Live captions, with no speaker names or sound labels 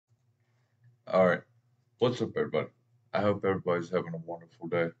All right. What's up, everybody? I hope everybody's having a wonderful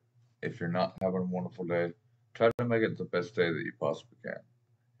day. If you're not having a wonderful day, try to make it the best day that you possibly can.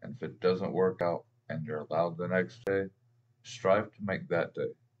 And if it doesn't work out and you're allowed the next day, strive to make that day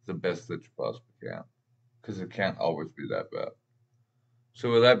the best that you possibly can. Because it can't always be that bad. So,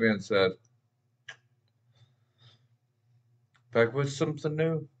 with that being said, back with something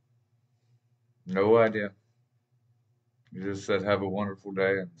new. No idea. You just said have a wonderful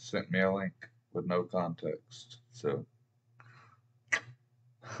day and sent me a link with no context. So,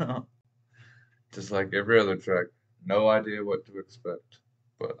 just like every other track, no idea what to expect,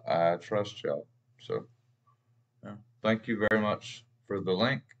 but I trust y'all. So, yeah. Thank you very much for the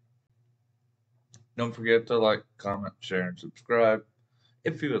link. Don't forget to like, comment, share, and subscribe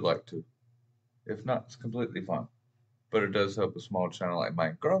if you would like to. If not, it's completely fine. But it does help a small channel like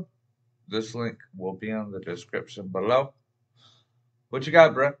mine grow. This link will be in the description below. What you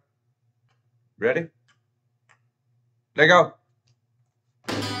got, bruh? Ready? Let go.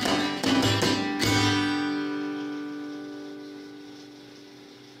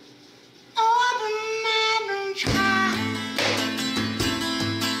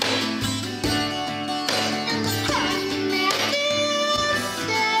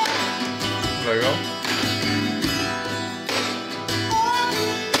 Let go.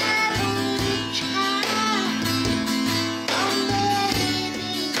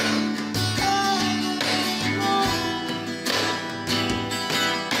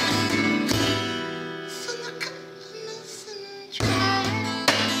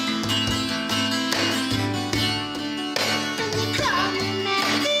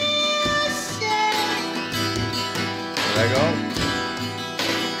 Let go.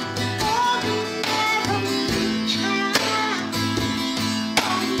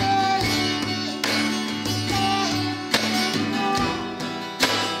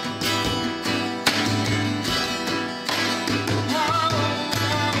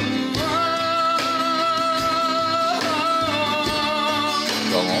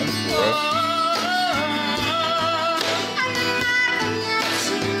 Come on, bro.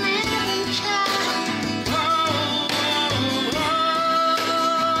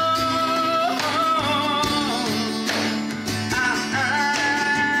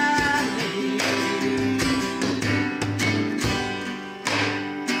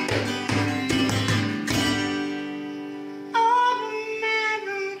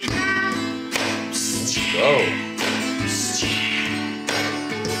 Go.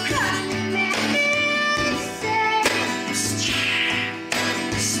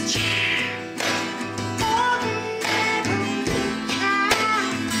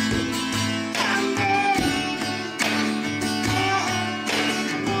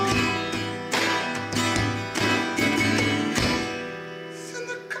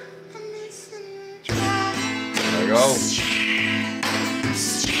 There you go.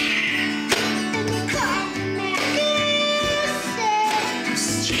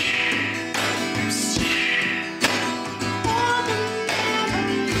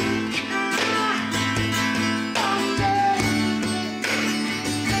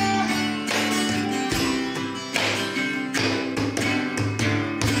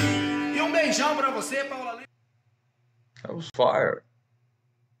 Pra você, Paula. That was fire.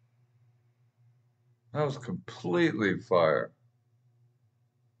 That was completely fire.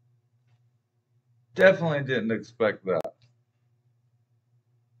 Definitely didn't expect that.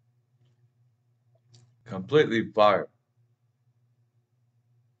 Completely fire.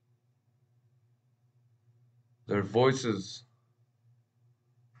 Their voices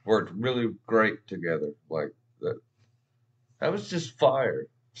worked really great together. Like that. That was just fire.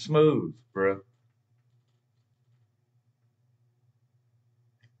 Smooth, bruh.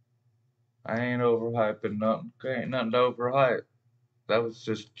 I ain't overhyping nothing. Ain't nothing to overhype. That was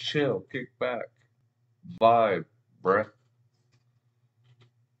just chill, kick back, vibe, bruh.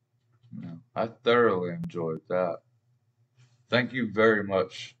 I thoroughly enjoyed that. Thank you very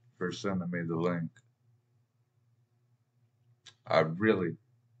much for sending me the link. I really,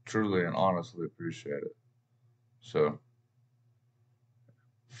 truly, and honestly appreciate it. So,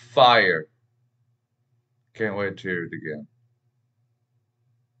 fire. Can't wait to hear it again.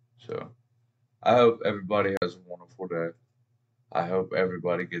 So, I hope everybody has a wonderful day. I hope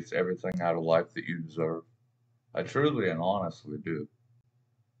everybody gets everything out of life that you deserve. I truly and honestly do.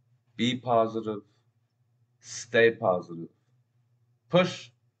 Be positive, stay positive,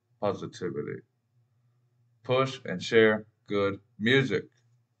 push positivity, push and share good music,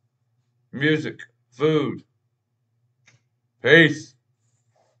 food. Peace.